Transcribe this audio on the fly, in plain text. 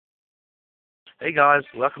Hey guys,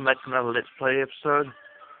 welcome back to another Let's Play episode.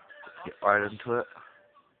 Let's get right into it.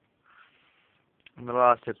 In the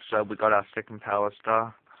last episode we got our second power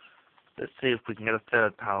star. Let's see if we can get a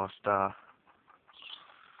third power star.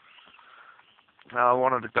 Now I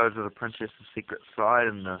wanted to go to the Princess's secret side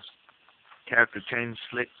and the character change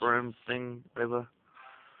select room thing, whatever.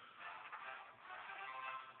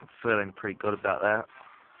 I'm feeling pretty good about that.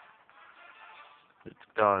 Let's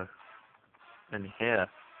go. In here.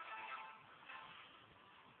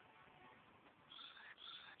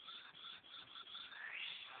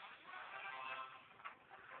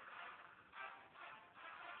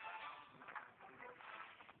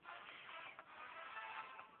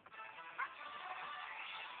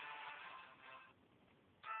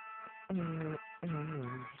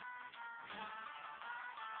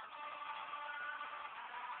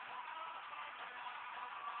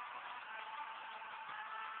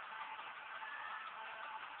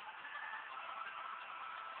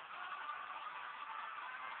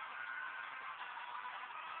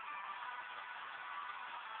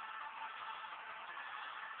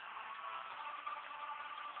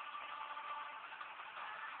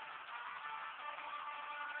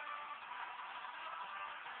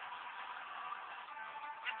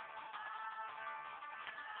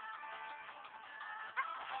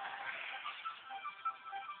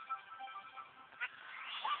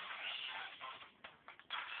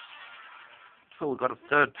 So we got a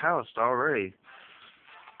third power star already.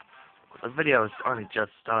 The video has only just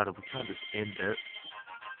started, we can't just end it.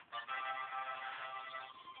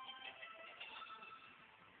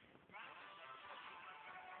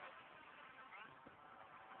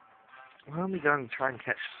 Why don't we go and try and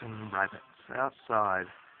catch some rabbits outside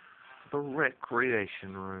the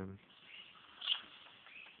recreation room?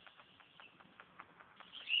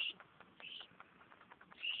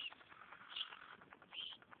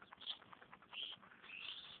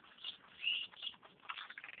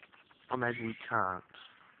 Or maybe we can't.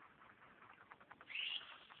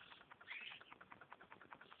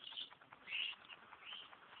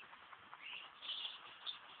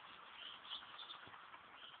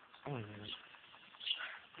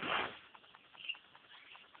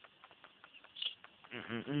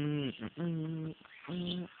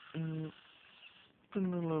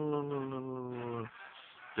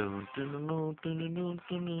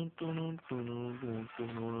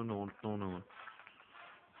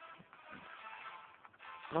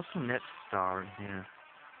 What's the next star in here?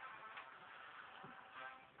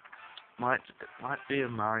 Might be a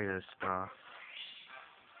Mario star.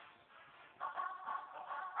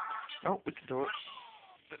 Oh, we can do it.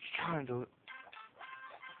 Let's try and do it.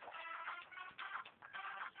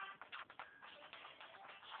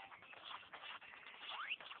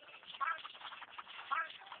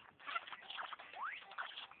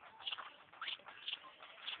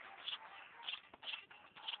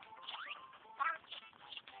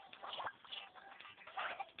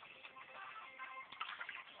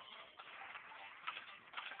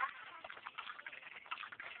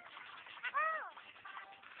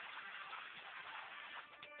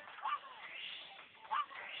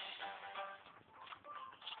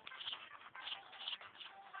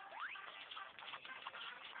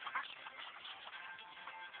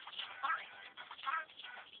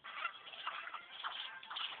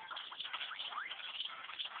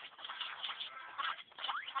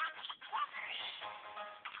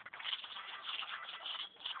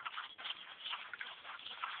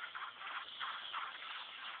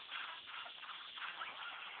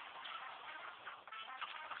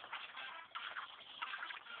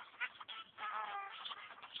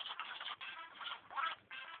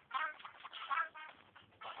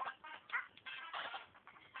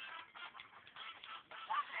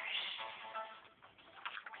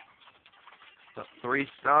 Got 3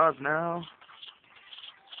 stars now.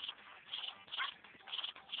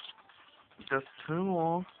 Just 2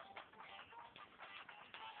 more.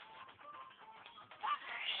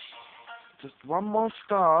 Just 1 more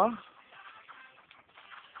star.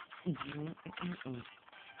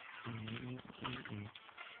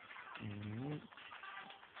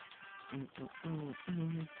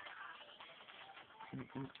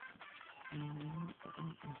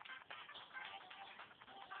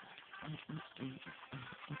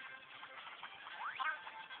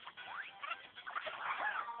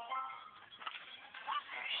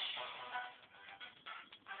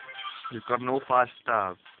 We've got all 5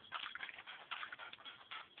 stars.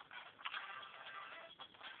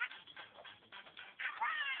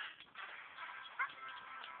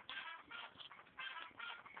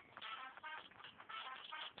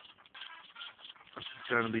 It's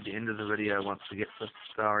going to be the end of the video once we get the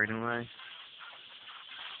star anyway.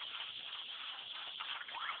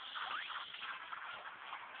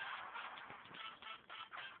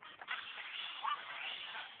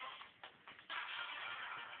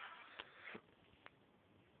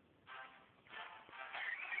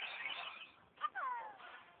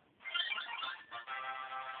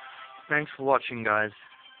 Thanks for watching, guys.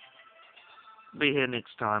 Be here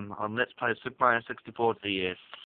next time on Let's Play Super Mario 64 DS.